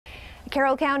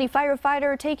Carroll County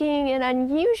firefighter taking an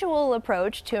unusual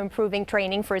approach to improving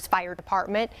training for his fire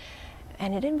department.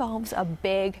 And it involves a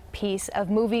big piece of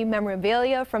movie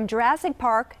memorabilia from Jurassic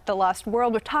Park, The Lost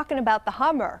World. We're talking about the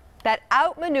Hummer that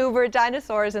outmaneuvered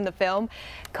dinosaurs in the film.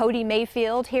 Cody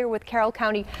Mayfield here with Carroll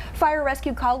County Fire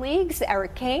Rescue colleagues,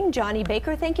 Eric King, Johnny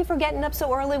Baker. Thank you for getting up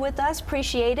so early with us.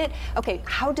 Appreciate it. Okay,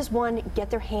 how does one get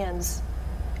their hands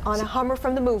on a Hummer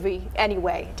from the movie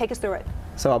anyway? Take us through it.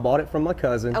 So I bought it from my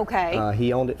cousin. Okay.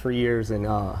 He owned it for years, and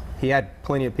he had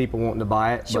plenty of people wanting to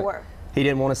buy it. Sure. But he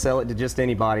didn't want to sell it to just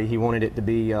anybody. He wanted it to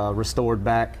be restored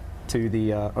back to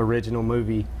the original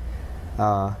movie,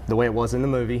 the way it was in the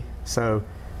movie. So,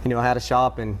 you know, I had a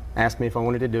shop and asked me if I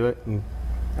wanted to do it. And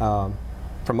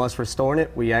from us restoring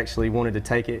it, we actually wanted to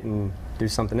take it and do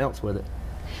something else with it.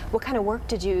 What kind of work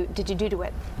did you do to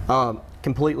it?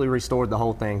 Completely restored the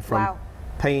whole thing. From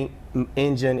paint,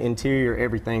 engine, interior,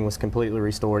 everything was completely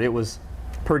restored. It was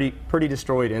pretty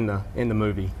destroyed in the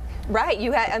movie. Right,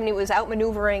 you had, I mean, it was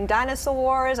outmaneuvering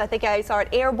dinosaurs. I think I saw it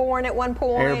airborne at one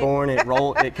point. Airborne,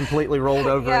 it completely rolled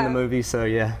over in the movie, so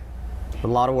yeah, a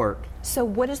lot of work. So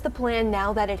what is the plan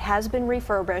now that it has been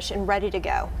refurbished and ready to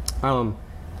go?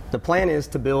 The plan is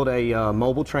to build a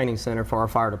mobile training center for our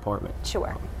fire department.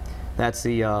 Sure. That's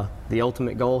the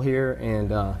ultimate goal here,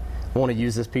 and I want to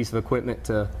use this piece of equipment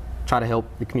to try to help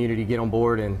the community get on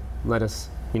board and let us,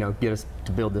 you know, get us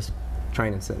to build this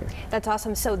training center. That's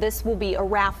awesome. So this will be a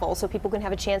raffle, so people can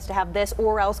have a chance to have this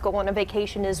or else go on a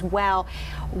vacation as well.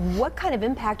 What kind of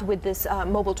impact would this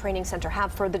mobile training center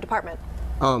have for the department?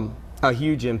 A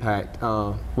huge impact.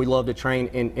 We love to train,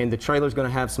 and the trailer's going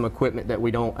to have some equipment that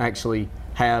we don't actually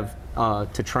have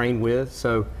to train with.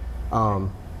 So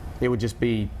it would just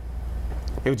be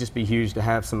huge to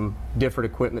have some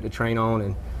different equipment to train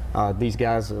on, and these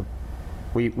guys,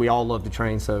 we all love to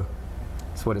train, so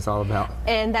that's what it's all about.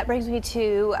 And that brings me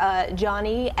to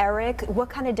Johnny, Eric. What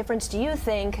kind of difference do you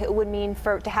think it would mean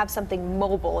to have something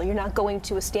mobile? You're not going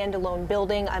to a standalone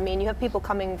building. I mean, you have people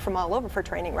coming from all over for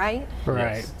training, right?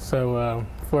 Right. Yes. So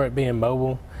for it being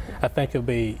mobile, I think it'll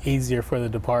be easier for the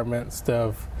department instead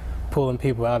of pulling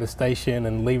people out of the station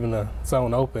and leaving the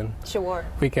zone open. Sure.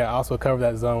 We can also cover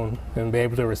that zone and be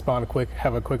able to respond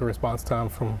have a quicker response time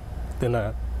than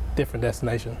a different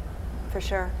destination. For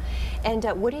sure. And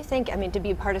what do you think, I mean, to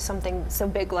be a part of something so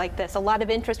big like this? A lot of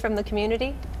interest from the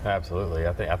community? Absolutely.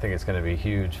 I think it's going to be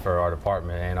huge for our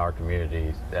department and our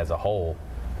community as a whole.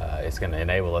 It's going to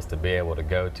enable us to be able to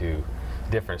go to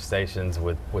different stations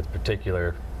with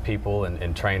particular people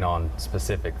and train on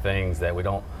specific things that we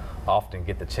don't often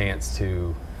get the chance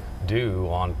to do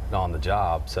on the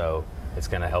job. So it's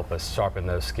going to help us sharpen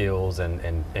those skills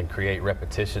and create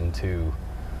repetition to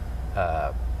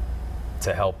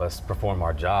help us perform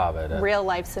our job at real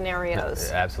life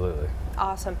scenarios. Absolutely.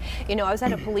 Awesome. You know, I was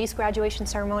at a police graduation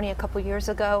ceremony a couple years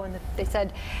ago, and they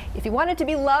said, if you wanted to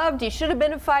be loved, you should have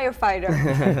been a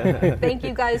firefighter. Thank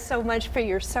you guys so much for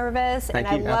your service.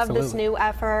 Thank and you. I love Absolutely. this new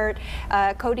effort.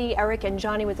 Cody, Eric, and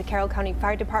Johnny with the Carroll County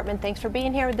Fire Department, thanks for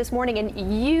being here this morning.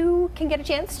 And you can get a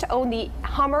chance to own the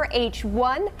Hummer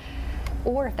H1.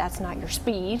 Or if that's not your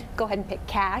speed, go ahead and pick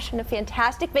cash and a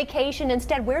fantastic vacation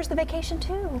instead. Where's the vacation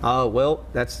to? Well,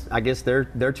 that's, I guess,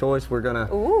 their choice. We're gonna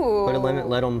put a limit,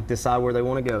 let them decide where they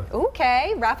want to go.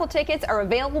 Okay, raffle tickets are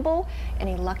available, and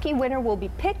a lucky winner will be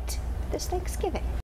picked this Thanksgiving.